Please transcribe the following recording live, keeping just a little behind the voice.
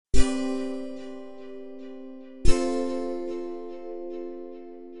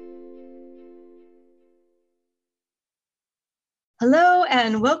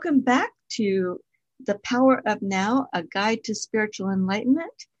And welcome back to The Power of Now, a guide to spiritual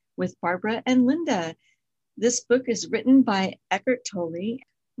enlightenment with Barbara and Linda. This book is written by Eckhart Tolle.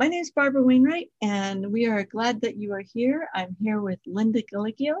 My name is Barbara Wainwright, and we are glad that you are here. I'm here with Linda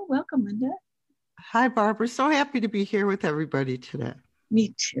Galigio. Welcome, Linda. Hi, Barbara. So happy to be here with everybody today.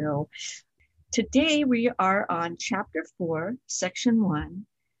 Me too. Today we are on Chapter 4, Section 1,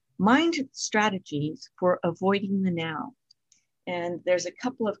 Mind Strategies for Avoiding the Now. And there's a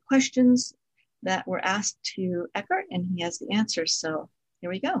couple of questions that were asked to Eckhart, and he has the answers. So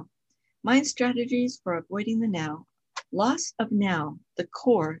here we go. Mind strategies for avoiding the now. Loss of now, the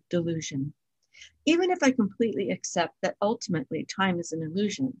core delusion. Even if I completely accept that ultimately time is an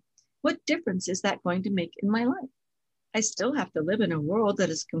illusion, what difference is that going to make in my life? I still have to live in a world that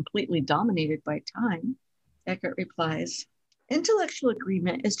is completely dominated by time. Eckhart replies, intellectual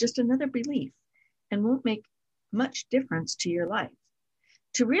agreement is just another belief and won't make much difference to your life.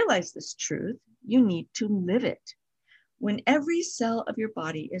 To realize this truth, you need to live it. When every cell of your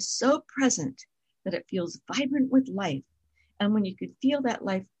body is so present that it feels vibrant with life, and when you can feel that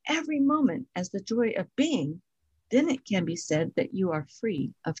life every moment as the joy of being, then it can be said that you are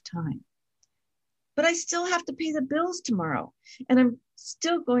free of time. But I still have to pay the bills tomorrow, and I'm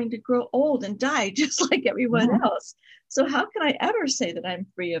still going to grow old and die just like everyone else. So how can I ever say that I'm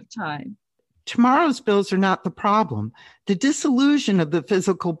free of time? Tomorrow's bills are not the problem. The disillusion of the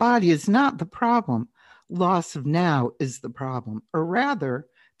physical body is not the problem. Loss of now is the problem, or rather,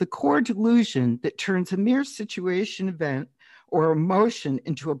 the core delusion that turns a mere situation, event, or emotion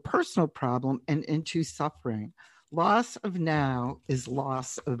into a personal problem and into suffering. Loss of now is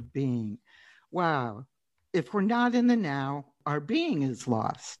loss of being. Wow. If we're not in the now, our being is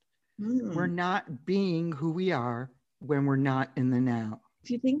lost. We're not being who we are when we're not in the now. If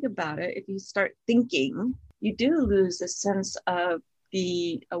you think about it, if you start thinking, you do lose a sense of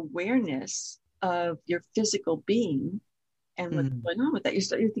the awareness of your physical being and what's going on with that.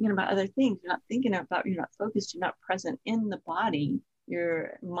 You're thinking about other things. You're not focused, you're not present in the body.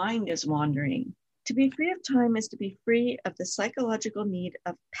 Your mind is wandering. To be free of time is to be free of the psychological need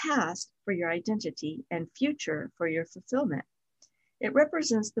of past for your identity and future for your fulfillment. It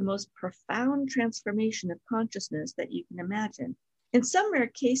represents the most profound transformation of consciousness that you can imagine. In some rare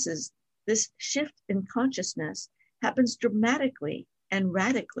cases, this shift in consciousness happens dramatically and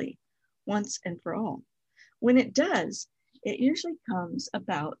radically once and for all. When it does, it usually comes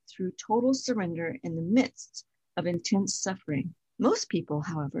about through total surrender in the midst of intense suffering. Most people,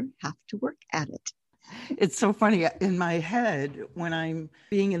 however, have to work at it. It's so funny. In my head, when I'm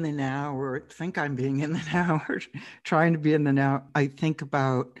being in the now or think I'm being in the now or trying to be in the now, I think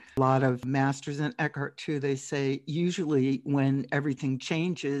about a lot of masters in Eckhart too. They say usually when everything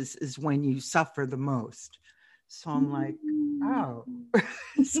changes is when you suffer the most. So I'm like, oh,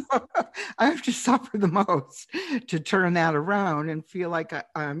 so I have to suffer the most to turn that around and feel like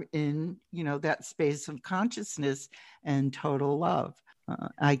I'm in, that space of consciousness and total love.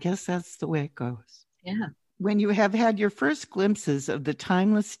 I guess that's the way it goes. Yeah. When you have had your first glimpses of the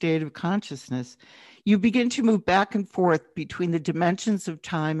timeless state of consciousness, you begin to move back and forth between the dimensions of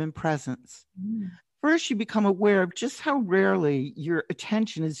time and presence. First, you become aware of just how rarely your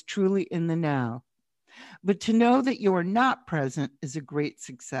attention is truly in the now. But to know that you are not present is a great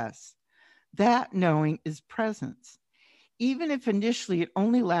success. That knowing is presence. Even if initially it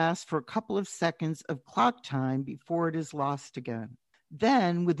only lasts for a couple of seconds of clock time before it is lost again.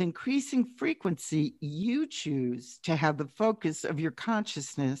 Then, with increasing frequency, you choose to have the focus of your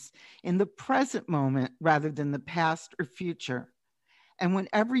consciousness in the present moment rather than the past or future. And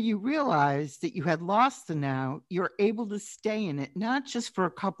whenever you realize that you had lost the now, you're able to stay in it, not just for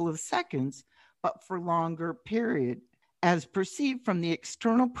a couple of seconds, but for longer period, as perceived from the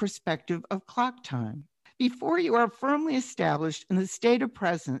external perspective of clock time. Before you are firmly established in the state of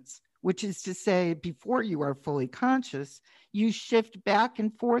presence, which is to say, before you are fully conscious, you shift back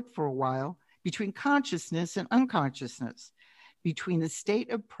and forth for a while between consciousness and unconsciousness, between the state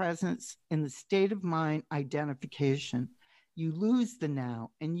of presence and the state of mind identification. You lose the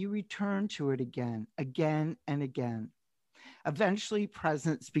now and you return to it again and again. Eventually,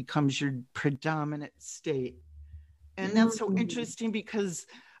 presence becomes your predominant state. And that's so interesting because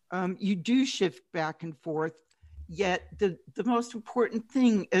you do shift back and forth. Yet the most important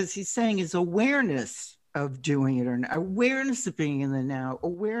thing, as he's saying, is awareness of doing it or not, awareness of being in the now,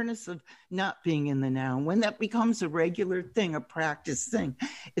 awareness of not being in the now. And when that becomes a regular thing, a practice thing,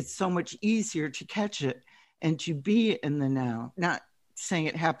 it's so much easier to catch it and to be in the now. Not saying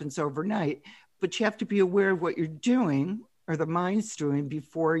it happens overnight, but you have to be aware of what you're doing or the mind's doing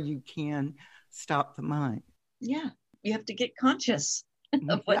before you can stop the mind. Yeah, you have to get conscious.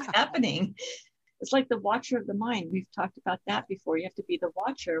 of what's Yeah. happening. It's like the watcher of the mind. We've talked about that before. You have to be the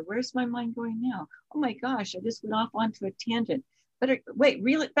watcher. Where's my mind going now? Oh my gosh, I just went off onto a tangent. Wait,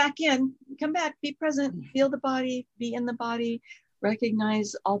 reel it back in. Come back, be present, feel the body, be in the body,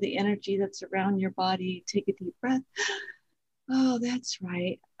 recognize all the energy that's around your body. Take a deep breath. Oh, that's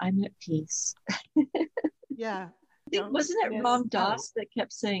right. I'm at peace. Yeah. Wasn't it Ram Dass that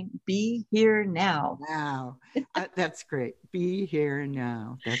kept saying, be here now? Wow. That's great. Be here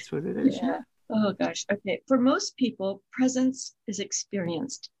now. That's what it is. Yeah. Oh gosh. Okay. For most people, presence is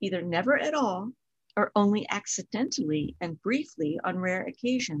experienced either never at all or only accidentally and briefly on rare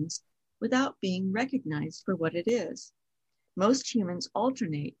occasions without being recognized for what it is. Most humans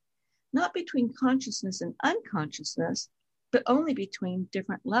alternate, not between consciousness and unconsciousness, but only between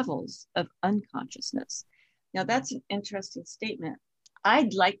different levels of unconsciousness. Now, that's an interesting statement.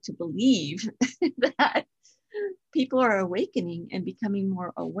 I'd like to believe that people are awakening and becoming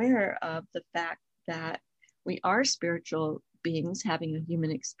more aware of the fact that we are spiritual beings having a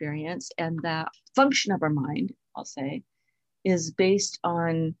human experience, and that function of our mind, I'll say, is based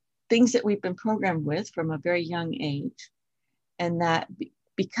on things that we've been programmed with from a very young age. And that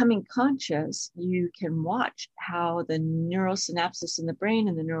becoming conscious, you can watch how the neural synapses in the brain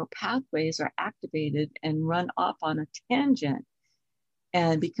and the neural pathways are activated and run off on a tangent.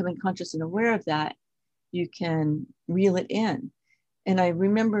 And becoming conscious and aware of that, you can reel it in. And I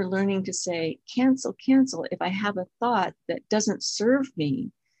remember learning to say, cancel. If I have a thought that doesn't serve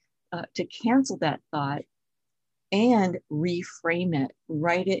me, to cancel that thought and reframe it,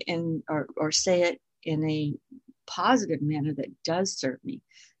 write it in, or say it in a positive manner that does serve me.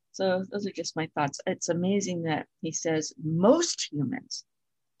 So those are just my thoughts. It's amazing that he says most humans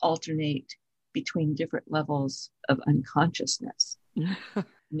alternate between different levels of unconsciousness.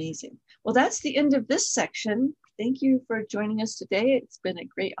 Amazing. Well, that's the end of this section. Thank you for joining us today. It's been a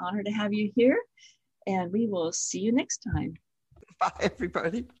great honor to have you here, and we will see you next time. Bye,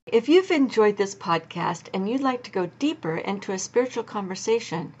 everybody. If you've enjoyed this podcast and you'd like to go deeper into a spiritual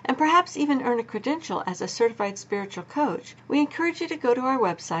conversation and perhaps even earn a credential as a certified spiritual coach, we encourage you to go to our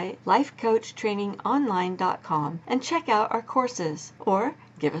website, lifecoachtrainingonline.com, and check out our courses, or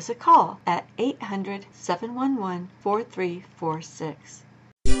give us a call at 800-711-4346.